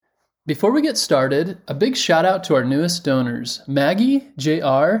Before we get started, a big shout out to our newest donors, Maggie,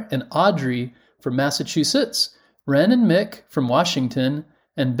 JR, and Audrey from Massachusetts, Ren and Mick from Washington,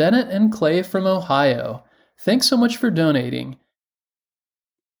 and Bennett and Clay from Ohio. Thanks so much for donating.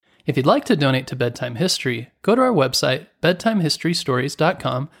 If you'd like to donate to Bedtime History, go to our website,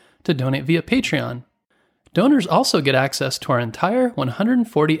 bedtimehistorystories.com, to donate via Patreon. Donors also get access to our entire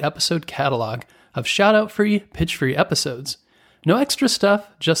 140-episode catalog of shout-out-free, pitch-free episodes. No extra stuff,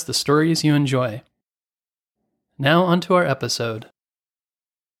 just the stories you enjoy. Now onto our episode.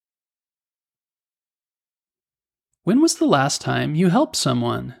 When was the last time you helped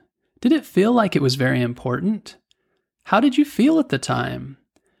someone? Did it feel like it was very important? How did you feel at the time?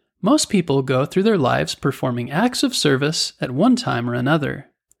 Most people go through their lives performing acts of service at one time or another.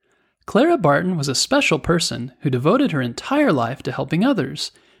 Clara Barton was a special person who devoted her entire life to helping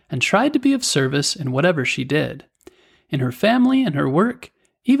others and tried to be of service in whatever she did. In her family and her work,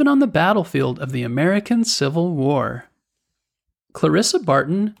 even on the battlefield of the American Civil War. Clarissa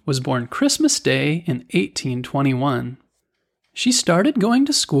Barton was born Christmas Day in 1821. She started going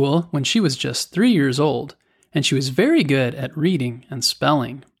to school when she was just 3 years old, and she was very good at reading and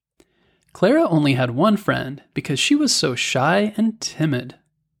spelling. Clara only had one friend because she was so shy and timid.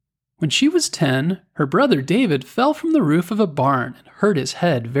 When she was 10, her brother David fell from the roof of a barn and hurt his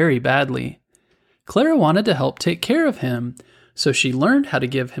head very badly. Clara wanted to help take care of him, so she learned how to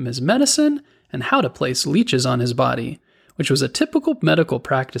give him his medicine and how to place leeches on his body, which was a typical medical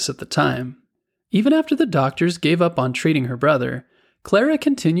practice at the time. Even after the doctors gave up on treating her brother, Clara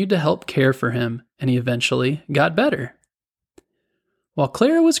continued to help care for him, and he eventually got better. While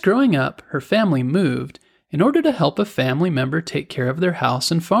Clara was growing up, her family moved in order to help a family member take care of their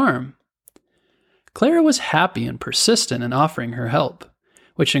house and farm. Clara was happy and persistent in offering her help,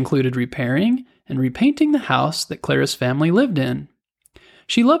 which included repairing and repainting the house that Clara's family lived in.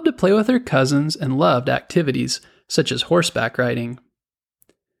 She loved to play with her cousins and loved activities such as horseback riding.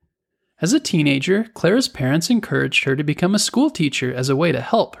 As a teenager, Clara's parents encouraged her to become a school teacher as a way to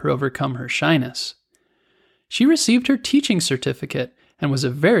help her overcome her shyness. She received her teaching certificate and was a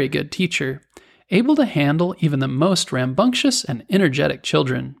very good teacher, able to handle even the most rambunctious and energetic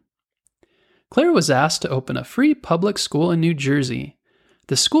children. Clara was asked to open a free public school in New Jersey.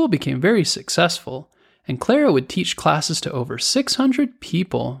 The school became very successful, and Clara would teach classes to over 600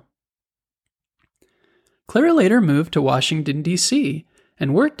 people. Clara later moved to Washington, D.C.,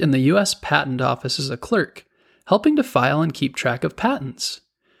 and worked in the U.S. Patent Office as a clerk, helping to file and keep track of patents.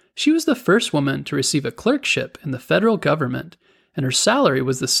 She was the first woman to receive a clerkship in the federal government, and her salary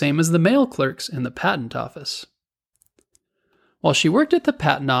was the same as the male clerks in the Patent Office. While she worked at the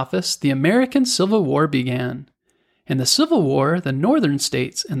Patent Office, the American Civil War began. In the Civil War, the northern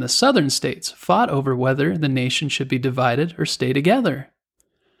states and the southern states fought over whether the nation should be divided or stay together.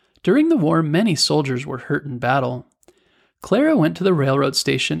 During the war, many soldiers were hurt in battle. Clara went to the railroad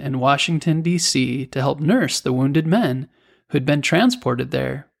station in Washington, D.C. to help nurse the wounded men who had been transported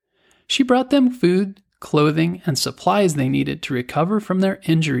there. She brought them food, clothing, and supplies they needed to recover from their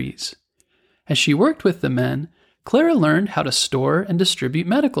injuries. As she worked with the men, Clara learned how to store and distribute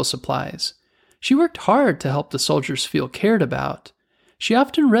medical supplies. She worked hard to help the soldiers feel cared about. She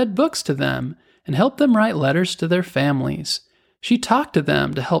often read books to them and helped them write letters to their families. She talked to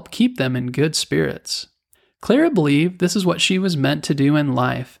them to help keep them in good spirits. Clara believed this is what she was meant to do in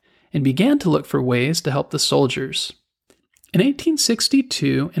life and began to look for ways to help the soldiers. In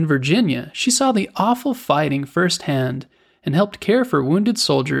 1862, in Virginia, she saw the awful fighting firsthand and helped care for wounded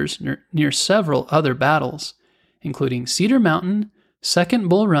soldiers near several other battles, including Cedar Mountain, Second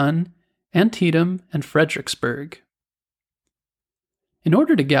Bull Run, Antietam, and Fredericksburg. In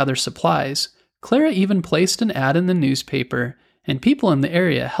order to gather supplies, Clara even placed an ad in the newspaper, and people in the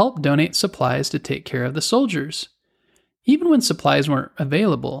area helped donate supplies to take care of the soldiers. Even when supplies weren't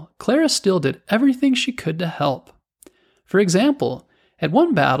available, Clara still did everything she could to help. For example, at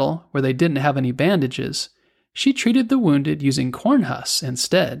one battle where they didn't have any bandages, she treated the wounded using corn husks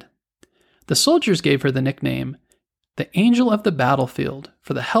instead. The soldiers gave her the nickname, the Angel of the Battlefield,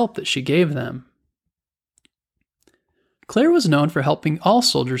 for the help that she gave them. Clara was known for helping all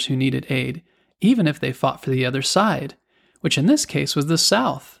soldiers who needed aid, even if they fought for the other side, which in this case was the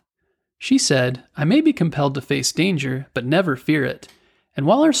South. She said, "I may be compelled to face danger, but never fear it. And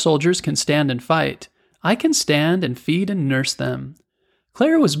while our soldiers can stand and fight, I can stand and feed and nurse them."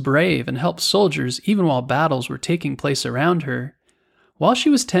 Clara was brave and helped soldiers even while battles were taking place around her. While she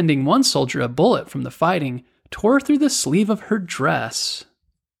was tending one soldier, a bullet from the fighting tore through the sleeve of her dress.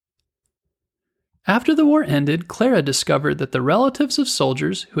 After the war ended, Clara discovered that the relatives of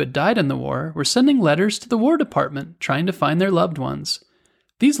soldiers who had died in the war were sending letters to the War Department trying to find their loved ones.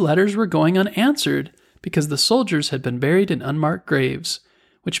 These letters were going unanswered because the soldiers had been buried in unmarked graves,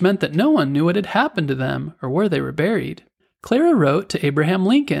 which meant that no one knew what had happened to them or where they were buried. Clara wrote to Abraham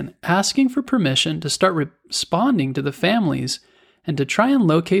Lincoln asking for permission to start responding to the families and to try and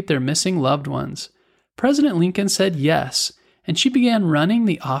locate their missing loved ones. President Lincoln said yes, and she began running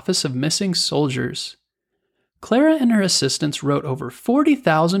the Office of Missing Soldiers. Clara and her assistants wrote over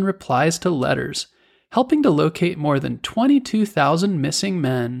 40,000 replies to letters, helping to locate more than 22,000 missing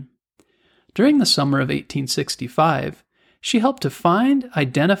men. During the summer of 1865, she helped to find,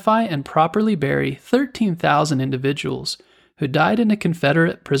 identify, and properly bury 13,000 individuals who died in a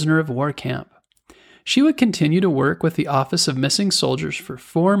Confederate prisoner of war camp. She would continue to work with the Office of Missing Soldiers for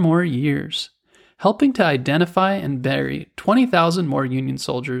 4 more years, helping to identify and bury 20,000 more Union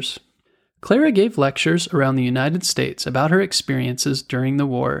soldiers. Clara gave lectures around the United States about her experiences during the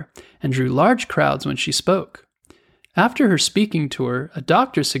war and drew large crowds when she spoke. After her speaking tour, a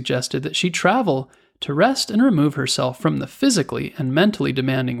doctor suggested that she travel to rest and remove herself from the physically and mentally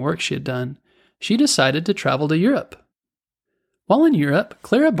demanding work she had done. She decided to travel to Europe. While in Europe,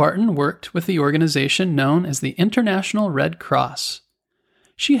 Clara Barton worked with the organization known as the International Red Cross.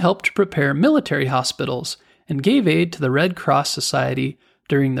 She helped prepare military hospitals and gave aid to the Red Cross Society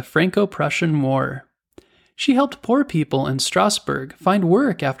during the Franco-Prussian War. She helped poor people in Strasbourg find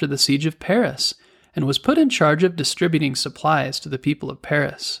work after the siege of Paris and was put in charge of distributing supplies to the people of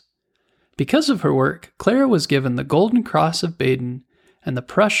Paris. Because of her work, Clara was given the Golden Cross of Baden and the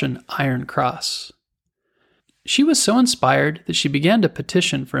Prussian Iron Cross. She was so inspired that she began to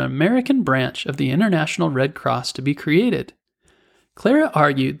petition for an American branch of the International Red Cross to be created. Clara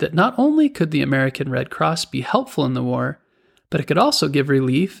argued that not only could the American Red Cross be helpful in the war, but it could also give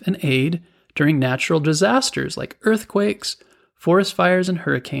relief and aid during natural disasters like earthquakes, forest fires, and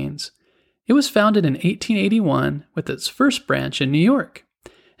hurricanes. It was founded in 1881 with its first branch in New York,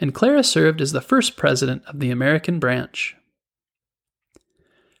 and Clara served as the first president of the American branch.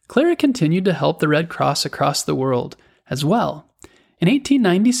 Clara continued to help the Red Cross across the world as well. In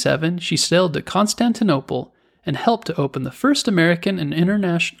 1897, she sailed to Constantinople and helped to open the first American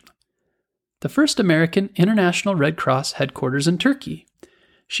International Red Cross headquarters in Turkey.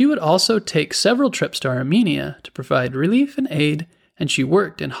 She would also take several trips to Armenia to provide relief and aid, and she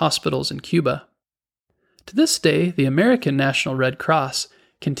worked in hospitals in Cuba. To this day, the American National Red Cross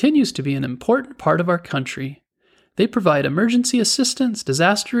continues to be an important part of our country. They provide emergency assistance,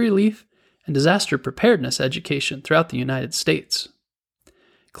 disaster relief, and disaster preparedness education throughout the United States.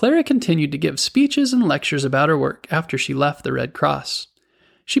 Clara continued to give speeches and lectures about her work after she left the Red Cross.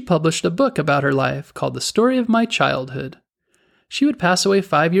 She published a book about her life called The Story of My Childhood. She would pass away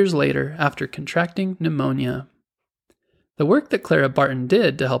 5 years later after contracting pneumonia. The work that Clara Barton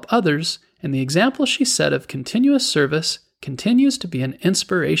did to help others and the example she set of continuous service continues to be an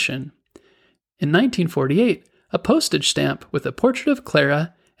inspiration. In 1948, a postage stamp with a portrait of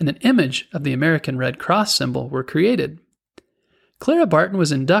Clara and an image of the American Red Cross symbol were created. Clara Barton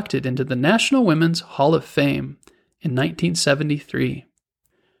was inducted into the National Women's Hall of Fame in 1973.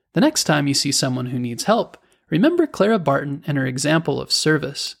 The next time you see someone who needs help, remember Clara Barton and her example of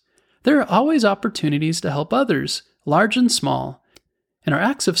service. There are always opportunities to help others, large and small, and our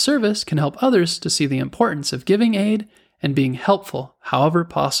acts of service can help others to see the importance of giving aid and being helpful however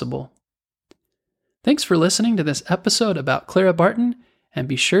possible. Thanks for listening to this episode about Clara Barton, and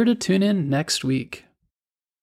be sure to tune in next week.